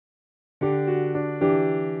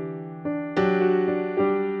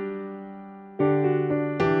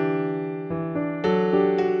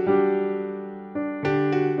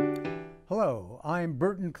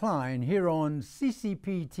Burton Klein here on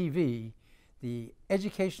CCP TV, the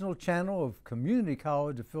educational channel of Community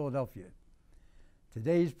College of Philadelphia.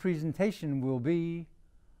 Today's presentation will be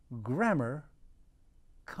Grammar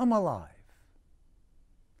Come Alive,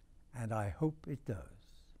 and I hope it does.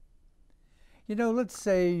 You know, let's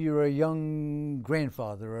say you're a young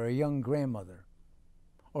grandfather or a young grandmother,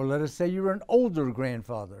 or let us say you're an older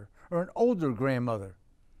grandfather or an older grandmother.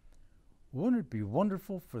 Wouldn't it be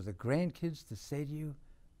wonderful for the grandkids to say to you,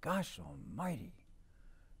 "Gosh almighty,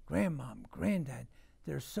 Grandmom, Granddad,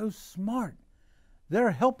 they're so smart.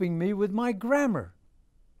 They're helping me with my grammar."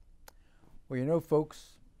 Well, you know,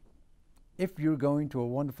 folks, if you're going to a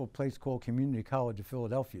wonderful place called Community College of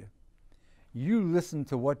Philadelphia, you listen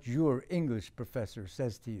to what your English professor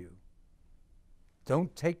says to you.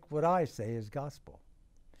 Don't take what I say as gospel.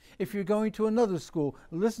 If you're going to another school,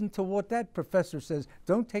 listen to what that professor says.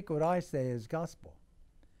 Don't take what I say as gospel.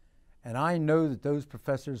 And I know that those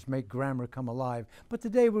professors make grammar come alive, but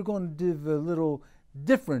today we're going to give a little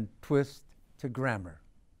different twist to grammar.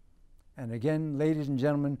 And again, ladies and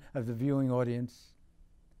gentlemen of the viewing audience,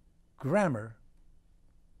 grammar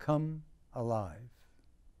come alive.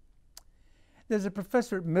 There's a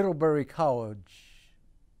professor at Middlebury College,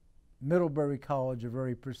 a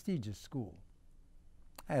very prestigious school,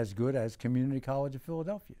 as good as Community College of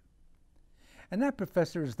Philadelphia. And that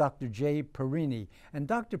professor is Dr. J. Perini. And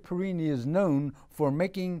Dr. Perini is known for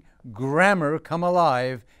making grammar come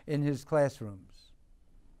alive in his classrooms.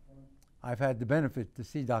 I've had the benefit to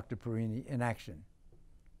see Dr. Perini in action.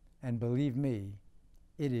 And believe me,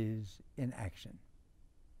 it is in action.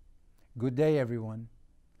 Good day, everyone.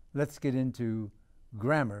 Let's get into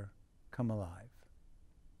Grammar Come Alive.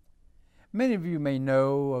 Many of you may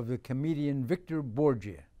know of the comedian Victor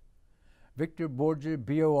Borge. Victor Borge,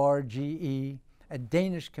 B-O-R-G-E, a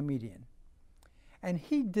Danish comedian. And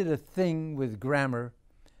he did a thing with grammar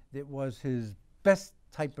that was his best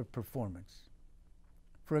type of performance.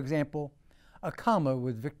 For example, a comma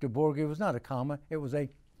with Victor Borge was not a comma, it was a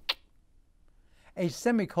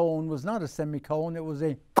semicolon was not a semicolon, it was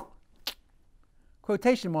a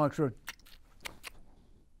quotation marks were.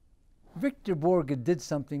 Victor Borge did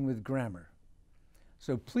something with grammar.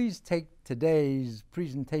 So please take today's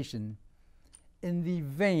presentation in the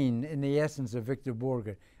vein, in the essence of Victor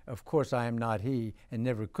Borge. Of course, I am not he and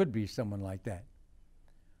never could be someone like that.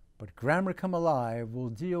 But Grammar Come Alive will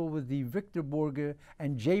deal with the Victor Borge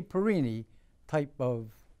and J. Perini type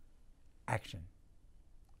of action.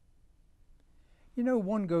 You know,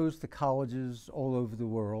 one goes to colleges all over the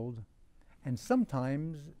world, and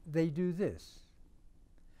sometimes they do this.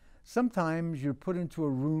 Sometimes you're put into a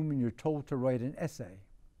room and you're told to write an essay.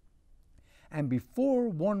 And before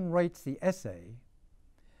one writes the essay,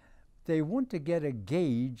 they want to get a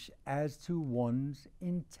gauge as to one's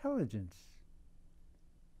intelligence.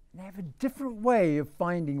 And they have a different way of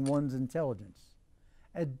finding one's intelligence,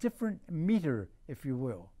 a different meter, if you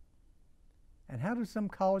will. And how do some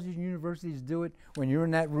colleges and universities do it when you're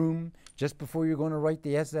in that room just before you're going to write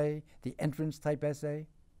the essay, the entrance type essay?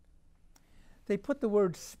 They put the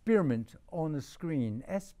word spearmint on the screen,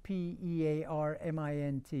 S-P-E-A-R-M-I-N-T,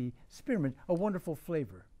 spearmint, a wonderful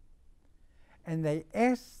flavor. And they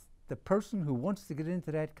ask the person who wants to get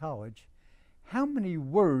into that college, how many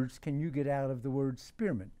words can you get out of the word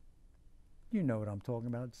spearmint? You know what I'm talking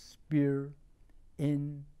about, spear,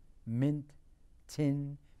 in, mint,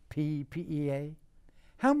 tin, P-P-E-A.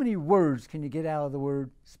 How many words can you get out of the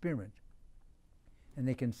word spearmint? And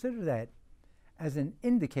they consider that as an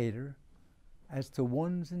indicator as to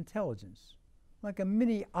one's intelligence, like a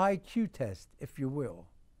mini IQ test, if you will.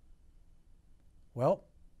 Well,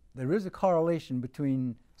 there is a correlation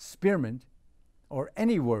between spearmint, or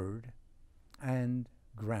any word, and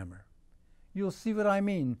grammar. You'll see what I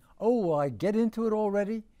mean. Oh, will I get into it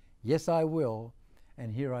already? Yes, I will,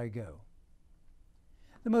 and here I go.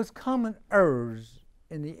 The most common errors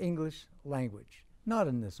in the English language, not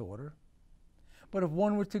in this order, but if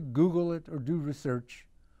one were to Google it or do research,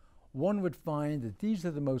 one would find that these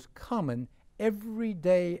are the most common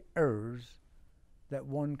everyday errors that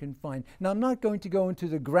one can find. Now, I'm not going to go into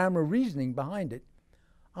the grammar reasoning behind it.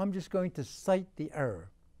 I'm just going to cite the error.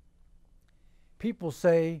 People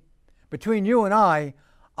say, between you and I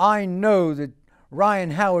know that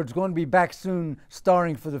Ryan Howard's going to be back soon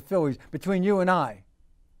starring for the Phillies. Between you and I.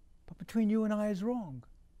 But between you and I is wrong.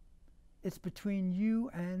 It's between you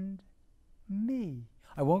and me.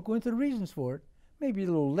 I won't go into the reasons for it. Maybe a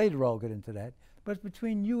little later I'll get into that. But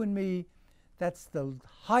between you and me, that's the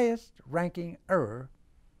highest ranking error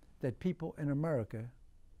that people in America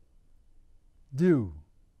do.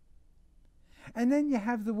 And then you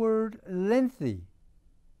have the word lengthy.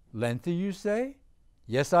 Lengthy, you say?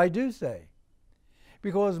 Yes, I do say.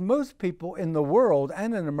 Because most people in the world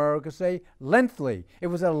and in America say lengthily. It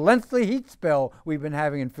was a lengthy heat spell we've been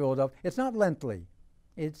having in Philadelphia. It's not lengthy.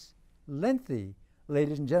 It's lengthy,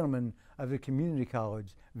 ladies and gentlemen of the community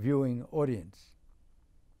college viewing audience.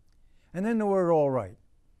 And then the word all right.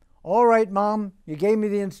 All right, Mom, you gave me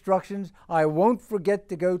the instructions. I won't forget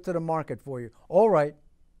to go to the market for you. All right.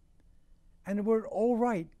 And the word all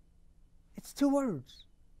right, it's two words.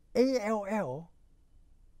 A-L-L,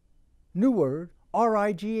 new word,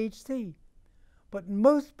 R-I-G-H-T. But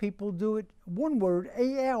most people do it one word,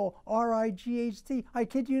 A-L-R-I-G-H-T. I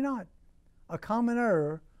kid you not. A common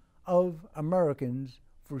error of Americans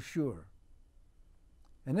for sure.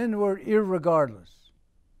 And then the word irregardless.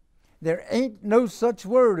 There ain't no such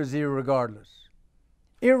word as irregardless.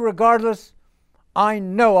 Irregardless, I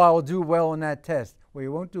know I'll do well in that test. Well,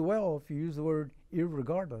 you won't do well if you use the word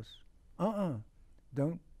irregardless.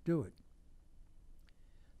 Don't do it.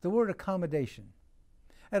 The word accommodation.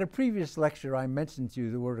 At a previous lecture, I mentioned to you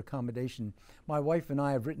the word accommodation. My wife and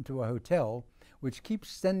I have written to a hotel which keeps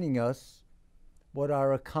sending us what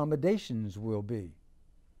our accommodations will be.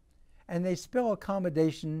 And they spell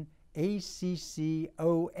accommodation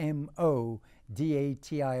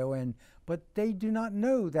A-C-C-O-M-O-D-A-T-I-O-N, but they do not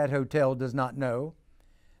know, that hotel does not know,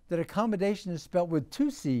 that accommodation is spelled with two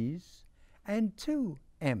C's and two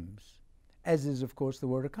M's, as is, of course, the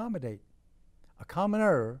word accommodate. A common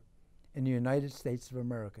error in the United States of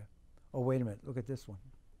America. Oh, wait a minute, look at this one.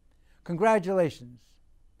 Congratulations.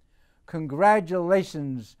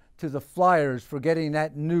 Congratulations to the Flyers for getting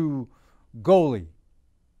that new goalie.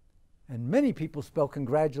 And many people spell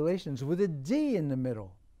congratulations with a D in the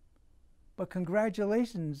middle. But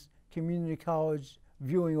congratulations, community college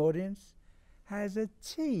viewing audience, has a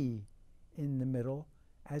T in the middle,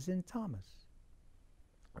 as in Thomas.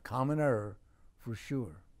 A common error for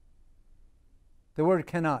sure. The word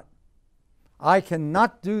cannot. I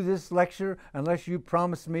cannot do this lecture unless you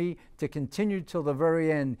promise me to continue till the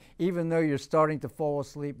very end, even though you're starting to fall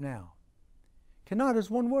asleep now. Cannot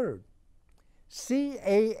is one word.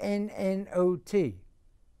 C-A-N-N-O-T.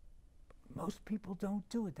 Most people don't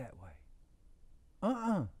do it that way.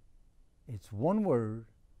 It's one word,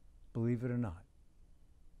 believe it or not.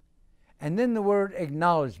 And then the word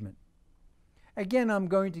acknowledgement. Again, I'm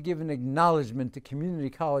going to give an acknowledgement to Community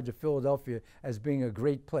College of Philadelphia as being a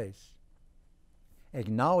great place.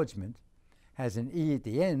 Acknowledgement has an E at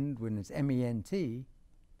the end when it's M-E-N-T,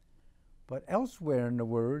 but elsewhere in the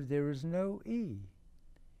word there is no E.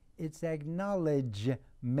 It's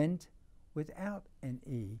acknowledgement without an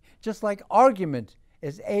E. Just like argument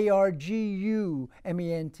is A-R-G-U-M-E-N-T,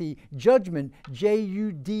 judgment,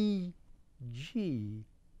 J-U-D-G.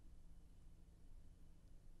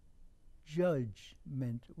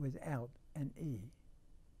 Judgment without an E.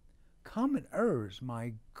 Common errors,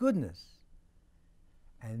 my goodness.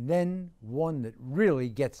 And then one that really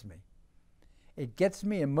gets me. It gets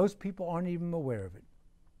me, and most people aren't even aware of it.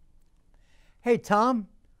 Hey, Tom,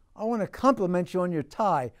 I want to compliment you on your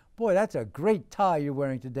tie. Boy, that's a great tie you're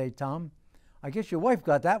wearing today, Tom. I guess your wife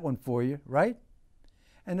got that one for you, right?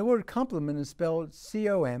 And the word compliment is spelled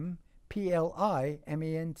C-O-M-P-L-I-M-E-N-T.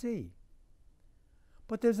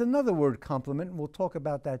 But there's another word, compliment, and we'll talk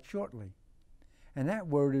about that shortly. And that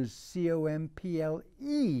word is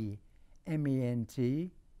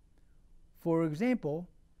C-O-M-P-L-E-M-E-N-T. For example,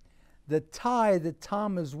 the tie that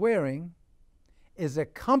Tom is wearing is a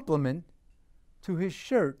complement to his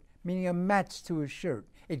shirt, meaning a match to his shirt.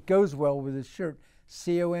 It goes well with his shirt.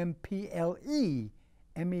 C-O-M-P-L-E-M-E-N-T.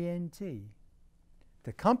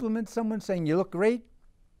 To compliment someone saying you look great,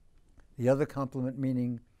 the other compliment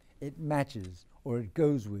meaning it matches, or it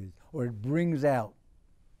goes with, or it brings out,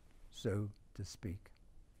 so to speak.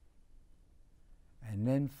 And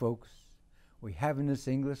then, folks, we have in this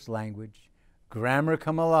English language, grammar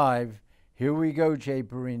come alive. Here we go, Jay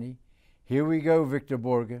Perini. Here we go, Victor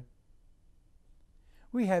Borga.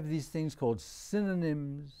 We have these things called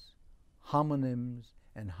synonyms, homonyms,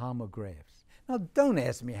 and homographs. Now, don't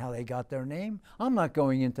ask me how they got their name. I'm not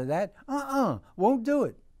going into that. Won't do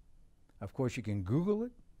it. Of course, you can Google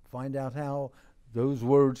it, find out how those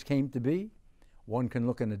words came to be. One can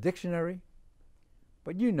look in a dictionary,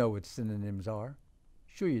 but you know what synonyms are.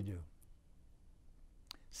 Sure you do.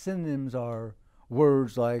 Synonyms are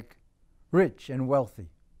words like rich and wealthy,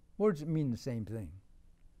 words that mean the same thing.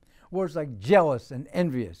 Words like jealous and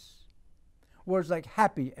envious, words like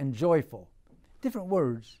happy and joyful. Different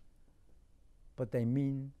words, but they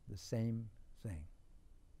mean the same thing.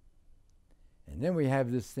 And then we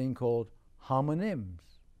have this thing called homonyms.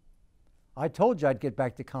 I told you I'd get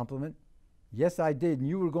back to compliment. Yes, I did, and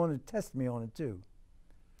you were going to test me on it too.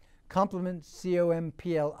 Compliment,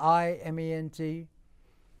 C-O-M-P-L-I-M-E-N-T.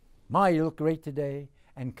 My, you look great today.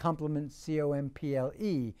 And compliment,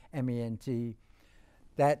 C-O-M-P-L-E-M-E-N-T.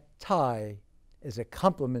 That tie is a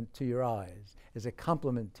compliment to your eyes, is a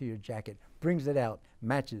compliment to your jacket, brings it out,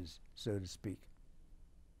 matches, so to speak.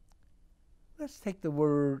 Let's take the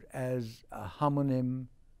word as a homonym,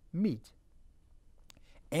 meet.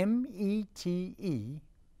 M-E-T-E,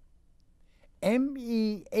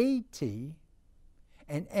 M-E-A-T,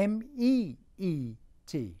 and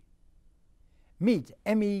M-E-E-T. Meet,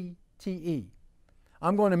 M-E-T-E.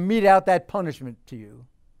 I'm going to mete out that punishment to you.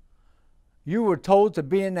 You were told to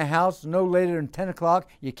be in the house no later than 10 o'clock.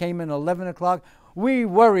 You came in 11 o'clock. We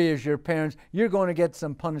worry as your parents. You're going to get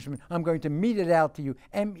some punishment. I'm going to mete it out to you.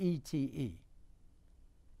 M-E-T-E.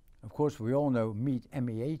 Of course, we all know meat,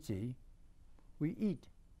 M-E-A-T. We eat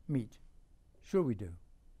meat. Sure we do.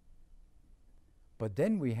 But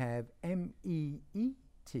then we have M-E-E-T.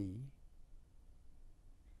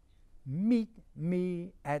 Meet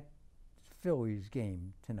me at Phillies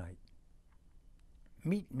game tonight.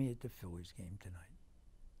 Meet me at the Phillies game tonight.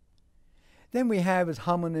 Then we have as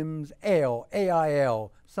homonyms ail,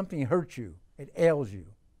 A-I-L. Something hurts you. It ails you.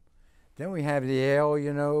 Then we have the ail,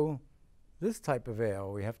 you know, this type of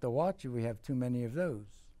ail. We have to watch it. We have too many of those.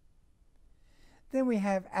 Then we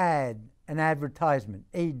have ad, an advertisement,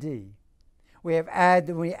 A-D. We have add,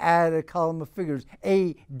 then we add a column of figures,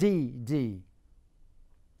 A-D-D.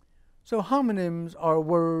 So homonyms are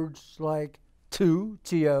words like to,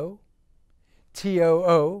 T-O,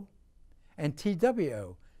 T-O-O, and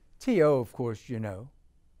T-W-O. T-O, of course, you know.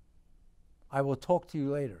 I will talk to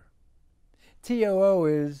you later. T-O-O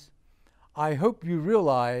is, I hope you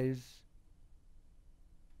realize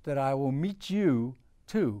that I will meet you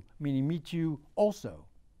too, meaning meet you also.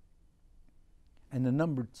 And the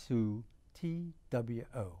number 2,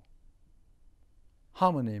 T-W-O.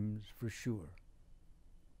 Homonyms for sure.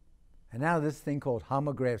 And now this thing called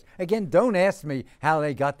homographs. Again, don't ask me how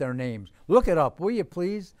they got their names. Look it up, will you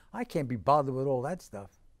please? I can't be bothered with all that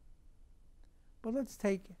stuff. But let's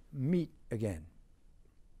take meet again.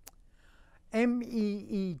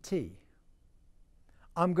 M-E-E-T.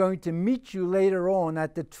 I'm going to meet you later on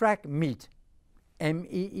at the track meet.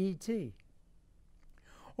 M-E-E-T.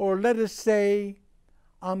 Or let us say,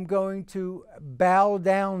 I'm going to bow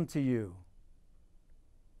down to you.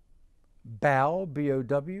 Bow,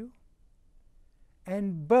 B-O-W.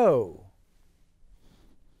 And bow,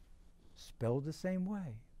 spelled the same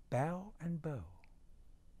way, bow and bow.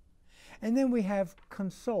 And then we have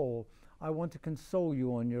console. I want to console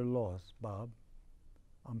you on your loss, Bob.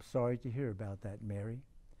 I'm sorry to hear about that, Mary.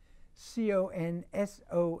 C-O-N-S-O-L-E.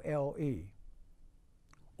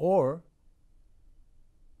 Or,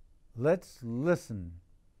 let's listen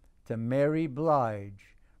to Mary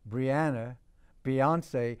Blige, Brianna,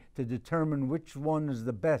 Beyonce to determine which one is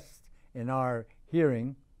the best in our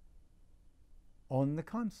hearing on the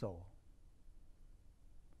console.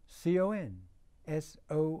 C-O-N-S-O-L-E.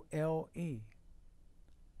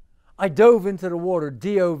 I dove into the water,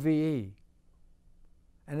 D-O-V-E.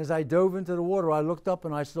 And as I dove into the water, I looked up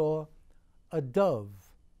and I saw a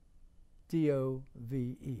dove,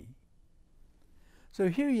 D-O-V-E. So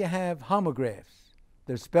here you have homographs.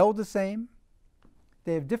 They're spelled the same,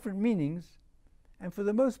 they have different meanings, and for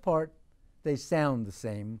the most part, they sound the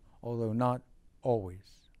same, although not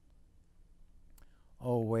always.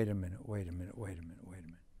 Oh, wait a minute.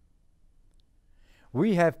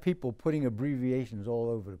 We have people putting abbreviations all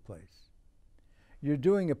over the place. You're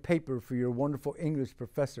doing a paper for your wonderful English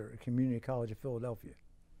professor at Community College of Philadelphia,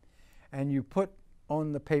 and you put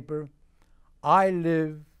on the paper, I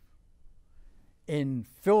live in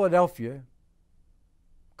Philadelphia,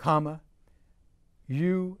 comma,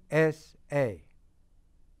 USA.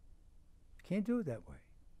 Can't do it that way.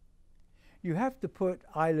 You have to put,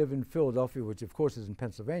 I live in Philadelphia, which of course is in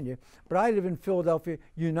Pennsylvania, but I live in Philadelphia,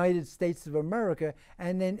 United States of America,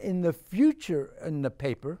 and then in the future in the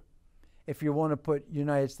paper, if you want to put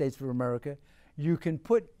United States of America, you can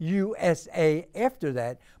put USA after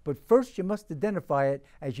that, but first you must identify it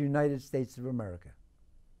as United States of America.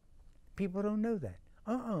 People don't know that.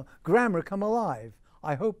 Grammar come alive.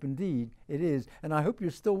 I hope indeed it is, and I hope you're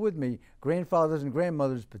still with me, grandfathers and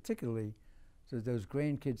grandmothers particularly, so those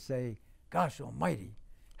grandkids say, gosh almighty,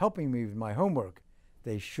 helping me with my homework.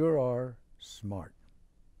 They sure are smart.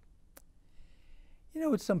 You know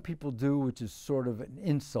what some people do, which is sort of an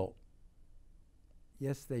insult?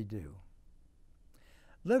 Yes, they do.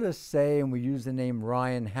 Let us say, and we use the name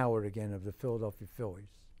Ryan Howard again of the Philadelphia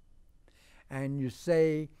Phillies, and you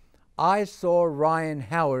say, I saw Ryan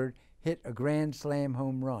Howard hit a grand slam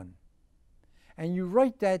home run. And you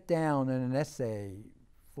write that down in an essay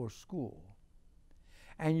for school,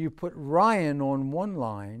 and you put Ryan on one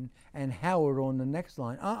line and Howard on the next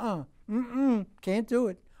line, can't do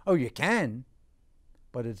it. Oh, you can,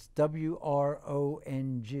 but it's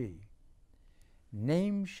W-R-O-N-G.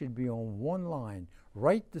 Names should be on one line.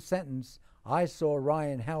 Write the sentence, I saw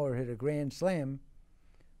Ryan Howard hit a grand slam,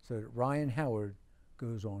 so that Ryan Howard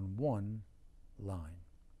goes on one line.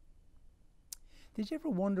 Did you ever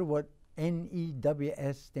wonder what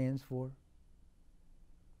NEWS stands for?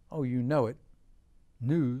 Oh, you know it,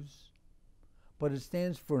 news, but it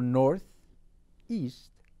stands for North,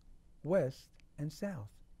 East, West, and South.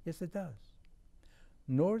 Yes, it does.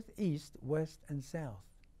 North, East, West, and South.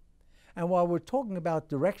 And while we're talking about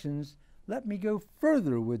directions, let me go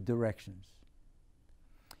further with directions.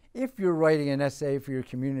 If you're writing an essay for your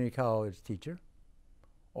community college teacher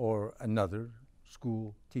or another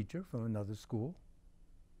school teacher from another school,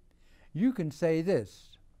 you can say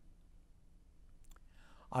this: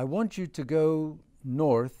 I want you to go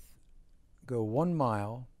north, go 1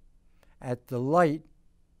 mile, at the light,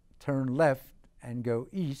 turn left and go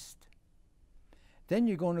east. Then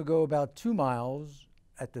you're going to go about 2 miles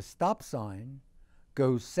at the stop sign,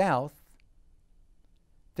 go south.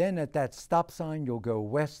 Then at that stop sign, you'll go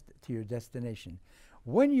west to your destination.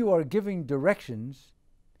 When you are giving directions,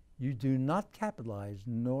 you do not capitalize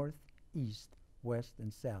north, east, west,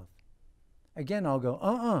 and south. Again, I'll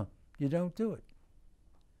go, you don't do it.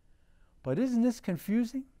 But isn't this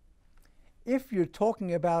confusing? If you're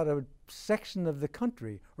talking about a section of the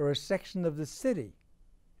country or a section of the city,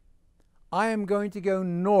 I am going to go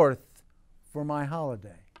north for my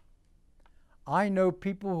holiday. I know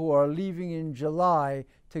people who are leaving in July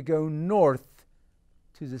to go north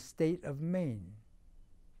to the state of Maine.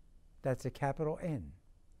 That's a capital N.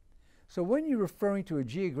 So when you're referring to a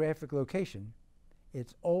geographic location,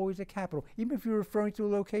 it's always a capital, even if you're referring to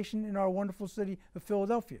a location in our wonderful city of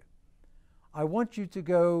Philadelphia. I want you to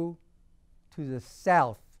go to the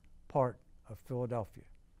south part of Philadelphia,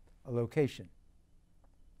 a location.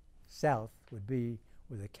 South would be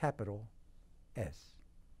with a capital S.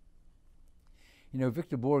 You know,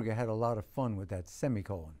 Victor Borge had a lot of fun with that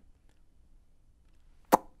semicolon.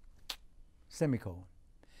 Semicolon.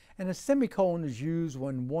 And a semicolon is used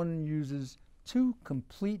when one uses two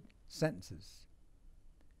complete sentences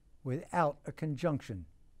without a conjunction.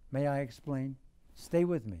 May I explain? Stay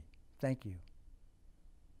with me. Thank you.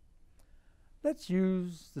 Let's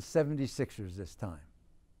use the 76ers this time.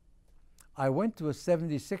 I went to a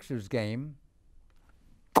 76ers game,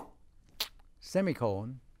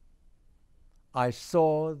 semicolon, I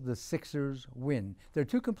saw the Sixers win. They're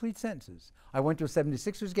two complete sentences. I went to a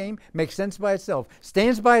 76ers game, makes sense by itself,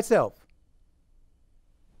 stands by itself.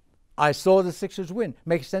 I saw the Sixers win,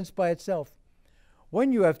 makes sense by itself.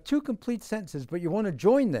 When you have two complete sentences, but you want to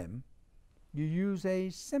join them, you use a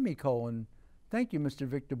semicolon. Thank you, Mr.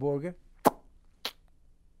 Victor Borge.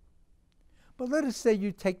 But let us say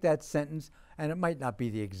you take that sentence, and it might not be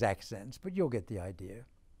the exact sentence, but you'll get the idea.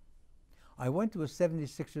 I went to a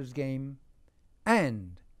 76ers game,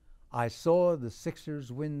 and I saw the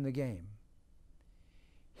Sixers win the game.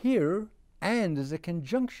 Here, and is a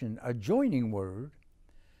conjunction, a joining word.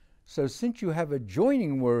 So since you have a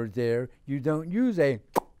joining word there, you don't use a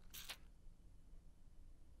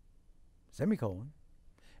semicolon.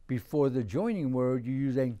 Before the joining word, you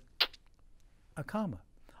use a comma.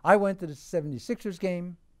 I went to the 76ers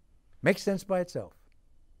game, makes sense by itself,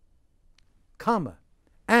 comma,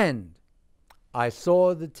 and I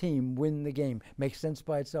saw the team win the game, makes sense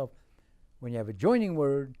by itself. When you have a joining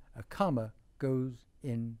word, a comma goes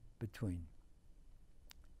in between.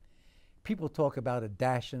 People talk about a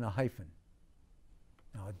dash and a hyphen.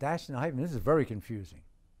 Now, a dash and a hyphen, this is very confusing.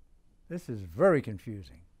 This is very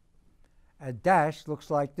confusing. A dash looks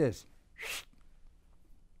like this.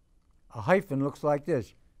 A hyphen looks like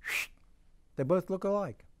this. They both look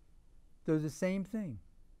alike. They're the same thing.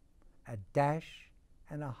 A dash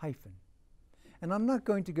and a hyphen. And I'm not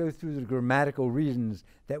going to go through the grammatical reasons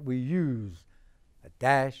that we use a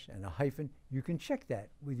dash and a hyphen. You can check that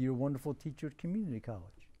with your wonderful teacher at community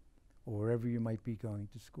college or wherever you might be going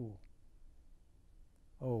to school.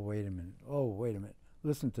 Oh, wait a minute. Oh, wait a minute.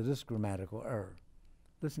 Listen to this grammatical error.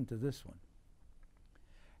 Listen to this one.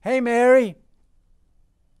 Hey, Mary,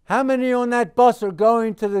 how many on that bus are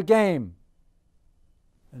going to the game?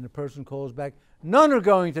 And the person calls back, none are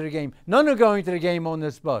going to the game. None are going to the game on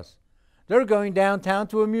this bus. They're going downtown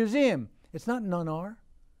to a museum. It's not none are.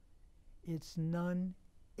 It's none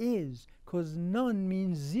is, because none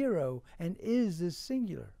means zero and is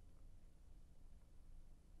singular.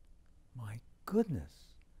 My goodness,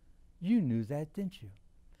 you knew that, didn't you?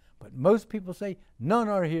 But most people say, none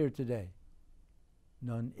are here today.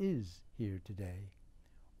 none is here today,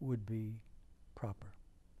 would be proper.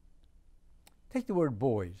 Take the word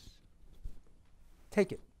boys.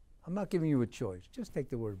 Take it. I'm not giving you a choice. Just take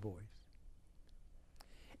the word boys.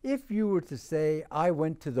 If you were to say, I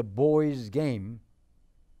went to the boys' game,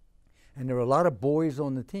 and there were a lot of boys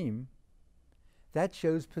on the team, that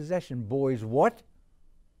shows possession. Boys what?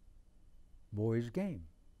 Boys' game.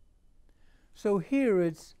 So here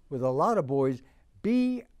it's, with a lot of boys,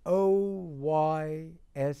 B-O-Y-S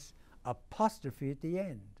apostrophe at the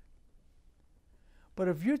end. But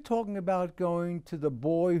if you're talking about going to the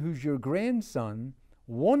boy who's your grandson,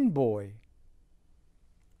 one boy,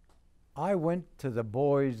 I went to the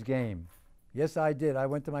boys' game. Yes, I did. I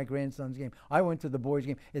went to my grandson's game. I went to the boys'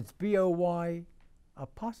 game. It's B-O-Y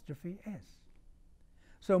apostrophe S.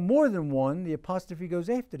 So more than one, the apostrophe goes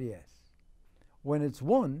after the S. When it's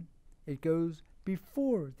one, it goes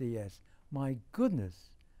before the S. My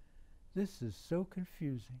goodness, this is so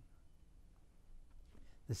confusing.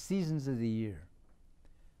 The seasons of the year.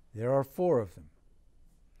 There are 4 of them.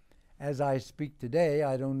 As I speak today,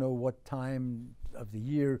 I don't know what time of the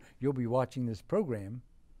year you'll be watching this program,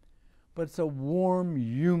 but it's a warm,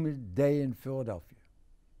 humid day in Philadelphia.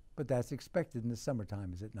 But that's expected in the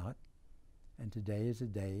summertime, is it not? And today is a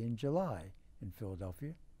day in July in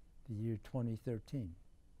Philadelphia, the year 2013.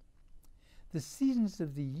 The seasons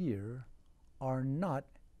of the year are not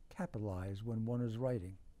capitalized when one is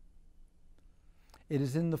writing. It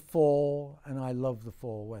is in the fall, and I love the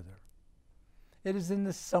fall weather. It is in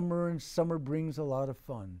the summer, and summer brings a lot of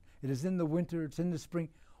fun. It is in the winter, it's in the spring.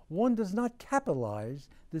 One does not capitalize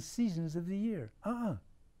the seasons of the year.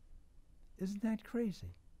 Isn't that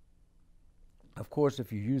crazy? Of course,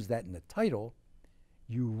 if you use that in the title,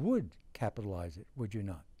 you would capitalize it, would you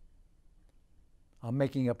not? I'm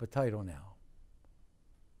making up a title now.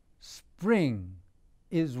 Spring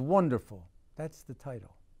is wonderful. That's the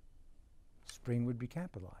title. Spring would be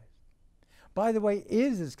capitalized. By the way,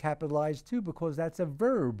 is capitalized too because that's a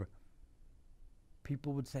verb.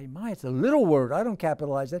 People would say, it's a little word. I don't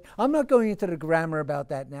capitalize that. I'm not going into the grammar about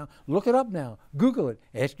that now. Look it up now. Google it.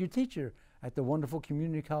 Ask your teacher at the wonderful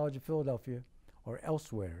Community College of Philadelphia or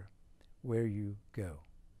elsewhere where you go.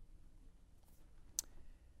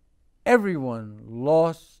 Everyone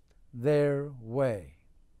lost their way.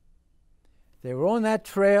 They were on that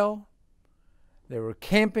trail. They were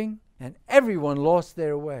camping, and everyone lost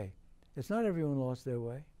their way. It's not everyone lost their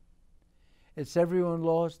way. It's everyone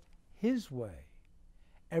lost his way.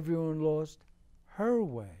 Everyone lost her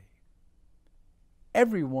way.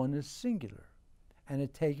 Everyone is singular, and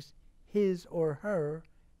it takes his or her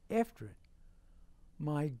after it.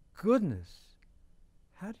 My goodness,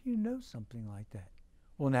 how do you know something like that?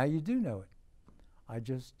 Well, now you do know it. I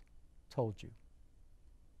just told you.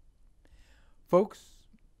 Folks,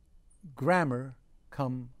 grammar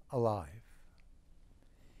come alive.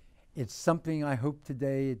 It's something I hope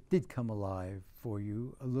today it did come alive for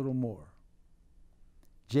you a little more.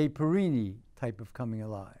 J. Perini type of coming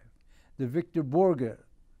alive. The Victor Borge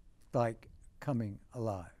like coming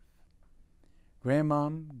alive.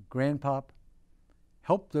 Grandmom, grandpop,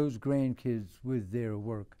 help those grandkids with their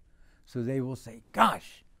work so they will say,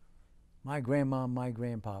 gosh, my grandmom, my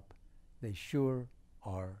grandpop, they sure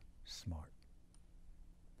are smart.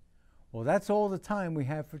 Well, that's all the time we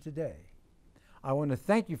have for today. I want to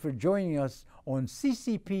thank you for joining us on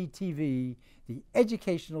CCP TV, the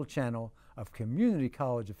educational channel of Community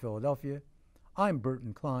College of Philadelphia. I'm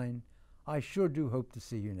Burton Klein. I sure do hope to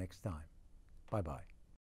see you next time. Bye-bye.